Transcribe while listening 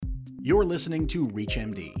You're listening to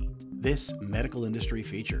ReachMD. This medical industry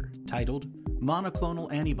feature, titled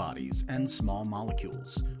Monoclonal Antibodies and Small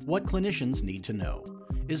Molecules, What Clinicians Need to Know,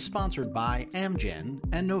 is sponsored by Amgen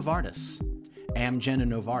and Novartis. Amgen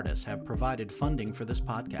and Novartis have provided funding for this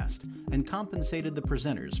podcast and compensated the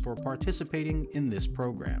presenters for participating in this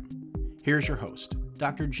program. Here's your host,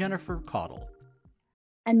 Dr. Jennifer Caudle.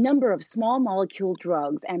 A number of small molecule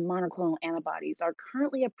drugs and monoclonal antibodies are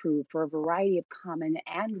currently approved for a variety of common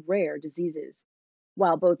and rare diseases.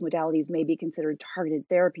 While both modalities may be considered targeted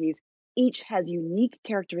therapies, each has unique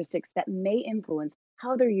characteristics that may influence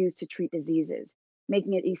how they're used to treat diseases,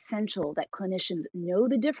 making it essential that clinicians know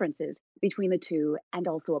the differences between the two and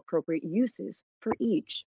also appropriate uses for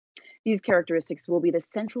each. These characteristics will be the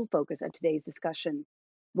central focus of today's discussion.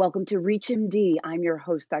 Welcome to ReachMD. I'm your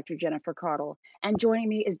host, Dr. Jennifer Caudle, and joining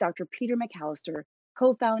me is Dr. Peter McAllister,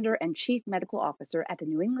 co-founder and chief medical officer at the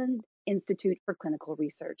New England Institute for Clinical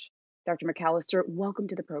Research. Dr. McAllister, welcome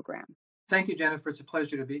to the program. Thank you, Jennifer. It's a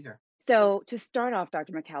pleasure to be here. So to start off,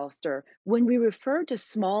 Dr. McAllister, when we refer to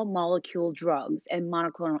small molecule drugs and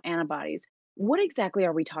monoclonal antibodies, what exactly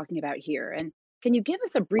are we talking about here? And can you give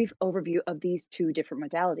us a brief overview of these two different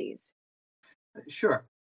modalities? Sure.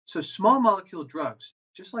 So small molecule drugs,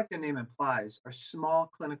 just like their name implies, are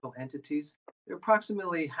small clinical entities. They're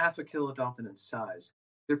approximately half a kilodalton in size.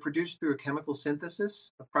 They're produced through a chemical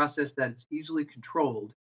synthesis, a process that is easily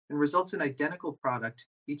controlled and results in identical product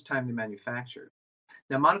each time they're manufactured.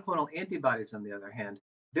 Now, monoclonal antibodies, on the other hand,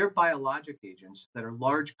 they're biologic agents that are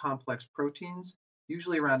large, complex proteins,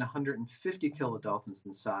 usually around 150 kilodaltons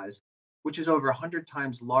in size, which is over 100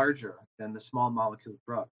 times larger than the small molecule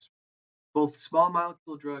drugs. Both small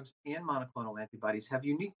molecule drugs and monoclonal antibodies have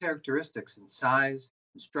unique characteristics in size,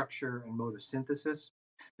 and structure, and mode of synthesis.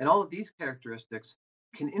 And all of these characteristics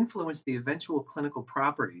can influence the eventual clinical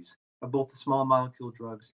properties of both the small molecule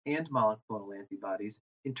drugs and monoclonal antibodies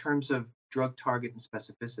in terms of drug target and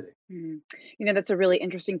specificity. That's a really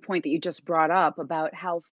interesting point that you just brought up about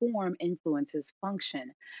how form influences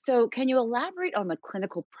function. So can you elaborate on the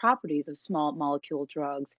clinical properties of small molecule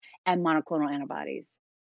drugs and monoclonal antibodies?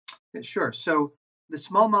 Sure. So the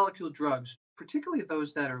small molecule drugs, particularly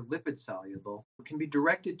those that are lipid soluble, can be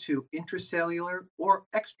directed to intracellular or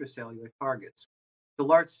extracellular targets. The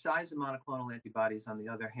large size of monoclonal antibodies, on the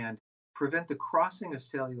other hand, prevent the crossing of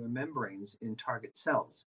cellular membranes in target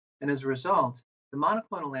cells. And as a result, the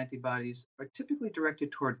monoclonal antibodies are typically directed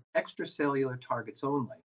toward extracellular targets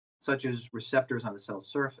only, such as receptors on the cell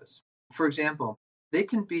surface. For example, they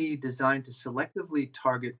can be designed to selectively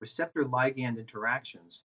target receptor-ligand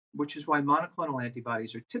interactions, which is why monoclonal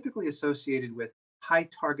antibodies are typically associated with high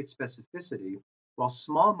target specificity, while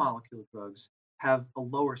small molecule drugs have a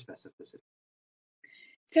lower specificity.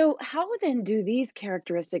 So how then do these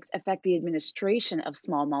characteristics affect the administration of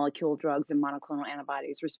small molecule drugs and monoclonal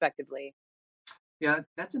antibodies, respectively? Yeah,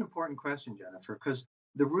 that's an important question, Jennifer, because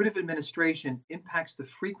the route of administration impacts the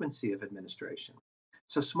frequency of administration.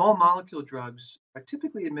 So small molecule drugs are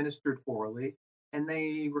typically administered orally, and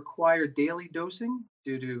they require daily dosing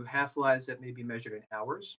due to half-lives that may be measured in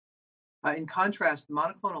hours. In contrast,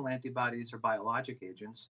 monoclonal antibodies are biologic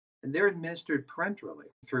agents, and they're administered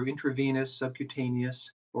parenterally through intravenous,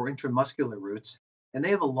 subcutaneous, or intramuscular routes, and they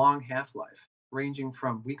have a long half-life, ranging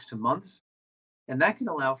from weeks to months, and that can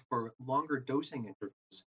allow for longer dosing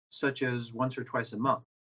intervals, such as once or twice a month.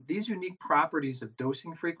 These unique properties of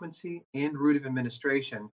dosing frequency and route of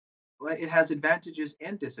administration, it has advantages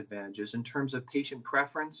and disadvantages in terms of patient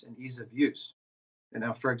preference and ease of use. And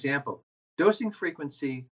now, for example, dosing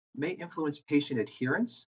frequency may influence patient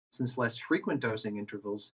adherence, since less frequent dosing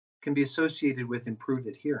intervals can be associated with improved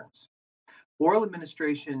adherence. Oral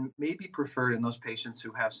administration may be preferred in those patients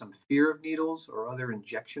who have some fear of needles or other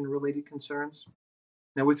injection-related concerns.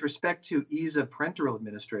 Now, with respect to ease of parenteral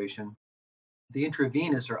administration, the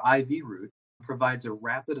intravenous or IV route provides a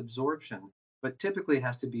rapid absorption, but typically it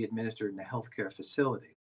has to be administered in a healthcare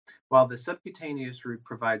facility, while the subcutaneous route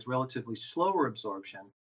provides relatively slower absorption,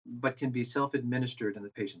 but can be self-administered in the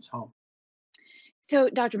patient's home. So,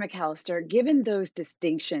 Dr. McAllister, given those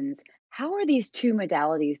distinctions, how are these two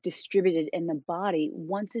modalities distributed in the body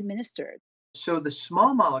once administered? So the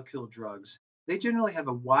small molecule drugs, they generally have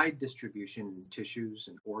a wide distribution in tissues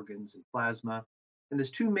and organs and plasma. And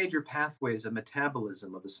there's two major pathways of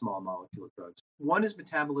metabolism of the small molecule drugs. One is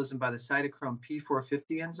metabolism by the cytochrome P450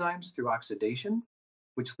 enzymes through oxidation,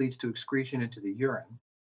 which leads to excretion into the urine.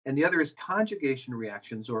 And the other is conjugation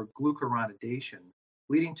reactions or glucuronidation,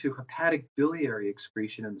 leading to hepatic biliary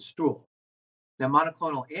excretion in the stool. Now,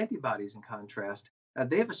 monoclonal antibodies, in contrast,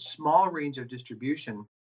 they have a small range of distribution,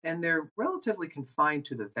 and they're relatively confined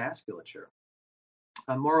to the vasculature.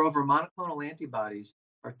 Moreover, monoclonal antibodies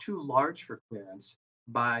are too large for clearance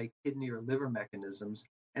by kidney or liver mechanisms,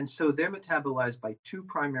 and so they're metabolized by two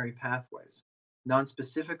primary pathways: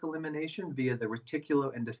 nonspecific elimination via the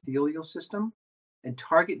reticuloendothelial system, and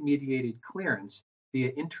target mediated clearance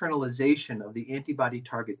via internalization of the antibody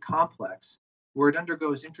target complex, where it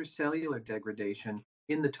undergoes intracellular degradation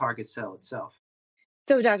in the target cell itself.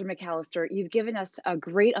 So, Dr. McAllister, you've given us a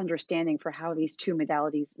great understanding for how these two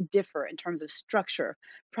modalities differ in terms of structure,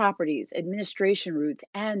 properties, administration routes,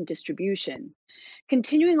 and distribution.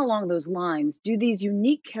 Continuing along those lines, do these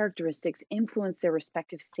unique characteristics influence their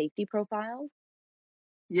respective safety profiles?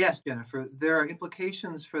 Yes, Jennifer, there are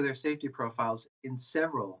implications for their safety profiles in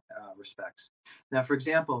several respects. Now, for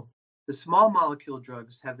example, the small molecule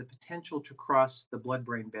drugs have the potential to cross the blood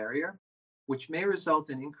brain barrier, which may result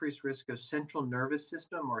in increased risk of central nervous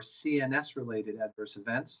system or CNS related adverse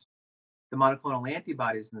events. The monoclonal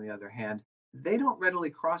antibodies, on the other hand, they don't readily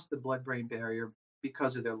cross the blood brain barrier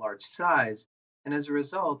because of their large size. And as a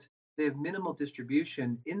result, they have minimal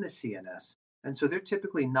distribution in the CNS. And so they're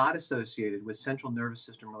typically not associated with central nervous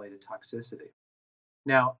system related toxicity.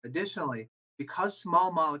 Now, additionally, because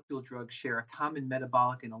small molecule drugs share a common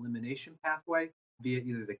metabolic and elimination pathway via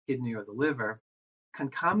either the kidney or the liver,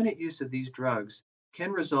 concomitant use of these drugs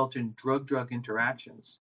can result in drug drug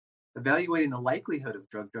interactions. Evaluating the likelihood of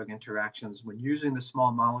drug drug interactions when using the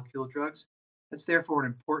small molecule drugs, that's therefore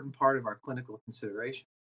an important part of our clinical consideration.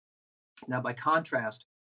 Now, by contrast,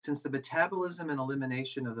 since the metabolism and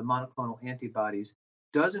elimination of the monoclonal antibodies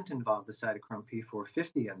doesn't involve the cytochrome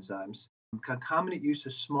P450 enzymes, concomitant use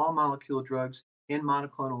of small molecule drugs and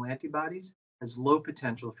monoclonal antibodies has low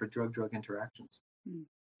potential for drug drug interactions. Mm.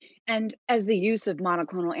 And as the use of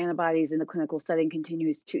monoclonal antibodies in the clinical setting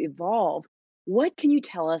continues to evolve, what can you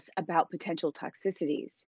tell us about potential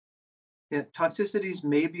toxicities? Yeah, toxicities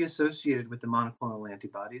may be associated with the monoclonal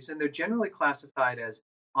antibodies, and they're generally classified as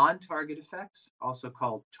on target effects, also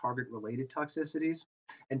called target related toxicities,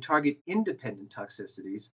 and target independent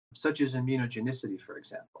toxicities, such as immunogenicity, for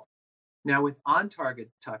example. Now, with on target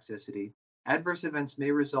toxicity, adverse events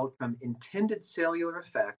may result from intended cellular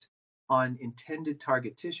effect on intended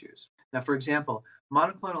target tissues. Now, for example,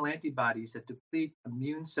 monoclonal antibodies that deplete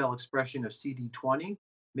immune cell expression of CD20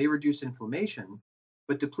 may reduce inflammation,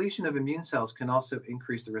 but depletion of immune cells can also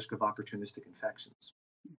increase the risk of opportunistic infections.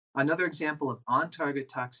 Another example of on target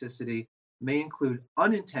toxicity may include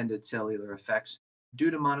unintended cellular effects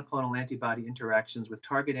due to monoclonal antibody interactions with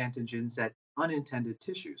target antigens at unintended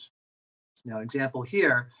tissues. Now, an example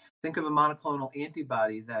here, think of a monoclonal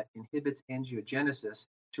antibody that inhibits angiogenesis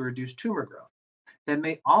to reduce tumor growth. That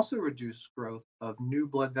may also reduce growth of new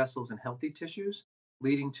blood vessels in healthy tissues,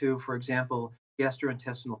 leading to, for example,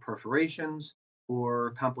 gastrointestinal perforations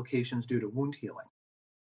or complications due to wound healing.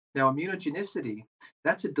 Now, immunogenicity,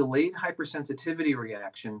 that's a delayed hypersensitivity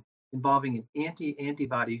reaction involving an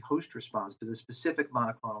anti-antibody host response to the specific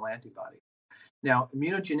monoclonal antibody. Now,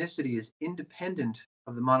 immunogenicity is independent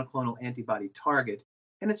of the monoclonal antibody target,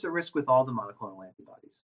 and it's a risk with all the monoclonal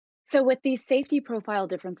antibodies. So, with these safety profile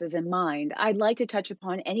differences in mind, I'd like to touch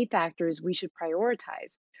upon any factors we should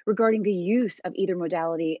prioritize regarding the use of either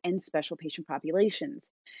modality in special patient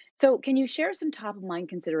populations. So, can you share some top of mind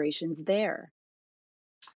considerations there?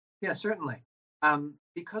 Yeah, certainly.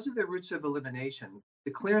 Because of their routes of elimination,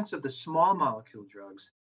 the clearance of the small molecule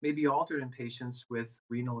drugs may be altered in patients with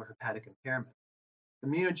renal or hepatic impairment.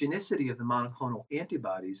 Immunogenicity of the monoclonal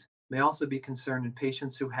antibodies may also be concerned in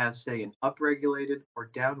patients who have, say, an upregulated or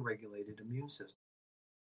downregulated immune system.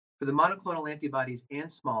 For the monoclonal antibodies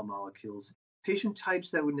and small molecules, patient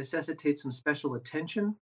types that would necessitate some special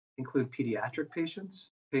attention include pediatric patients,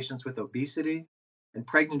 patients with obesity, and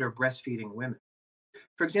pregnant or breastfeeding women.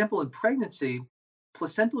 For example, in pregnancy,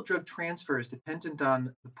 placental drug transfer is dependent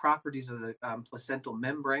on the properties of the placental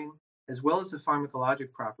membrane as well as the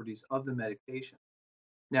pharmacologic properties of the medication.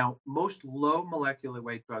 Now, most low molecular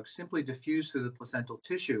weight drugs simply diffuse through the placental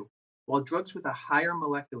tissue, while drugs with a higher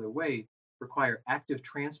molecular weight require active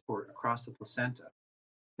transport across the placenta.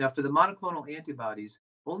 Now, for the monoclonal antibodies,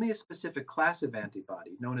 only a specific class of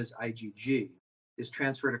antibody, known as IgG, is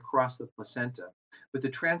transferred across the placenta, with the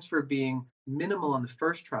transfer being minimal in the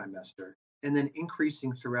first trimester and then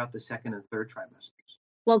increasing throughout the second and third trimesters.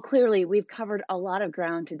 Well, clearly, we've covered a lot of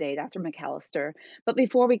ground today, Dr. McAllister. But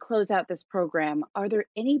before we close out this program, are there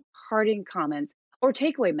any parting comments or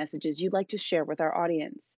takeaway messages you'd like to share with our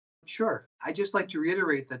audience? Sure. I just like to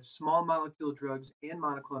reiterate that small molecule drugs and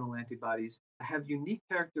monoclonal antibodies have unique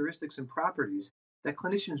characteristics and properties that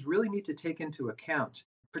clinicians really need to take into account,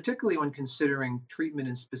 particularly when considering treatment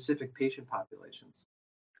in specific patient populations.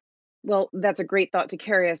 Well, that's a great thought to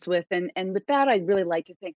carry us with. And with that, I'd really like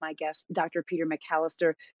to thank my guest, Dr. Peter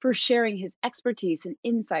McAllister, for sharing his expertise and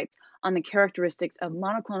insights on the characteristics of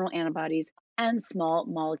monoclonal antibodies and small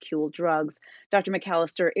molecule drugs. Dr.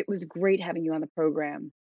 McAllister, it was great having you on the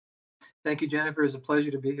program. Thank you, Jennifer. It's a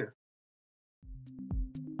pleasure to be here.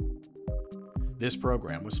 This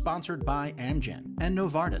program was sponsored by Amgen and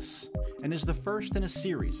Novartis and is the first in a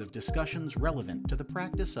series of discussions relevant to the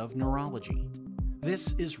practice of neurology.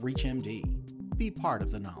 This is ReachMD. Be part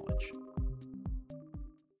of the knowledge.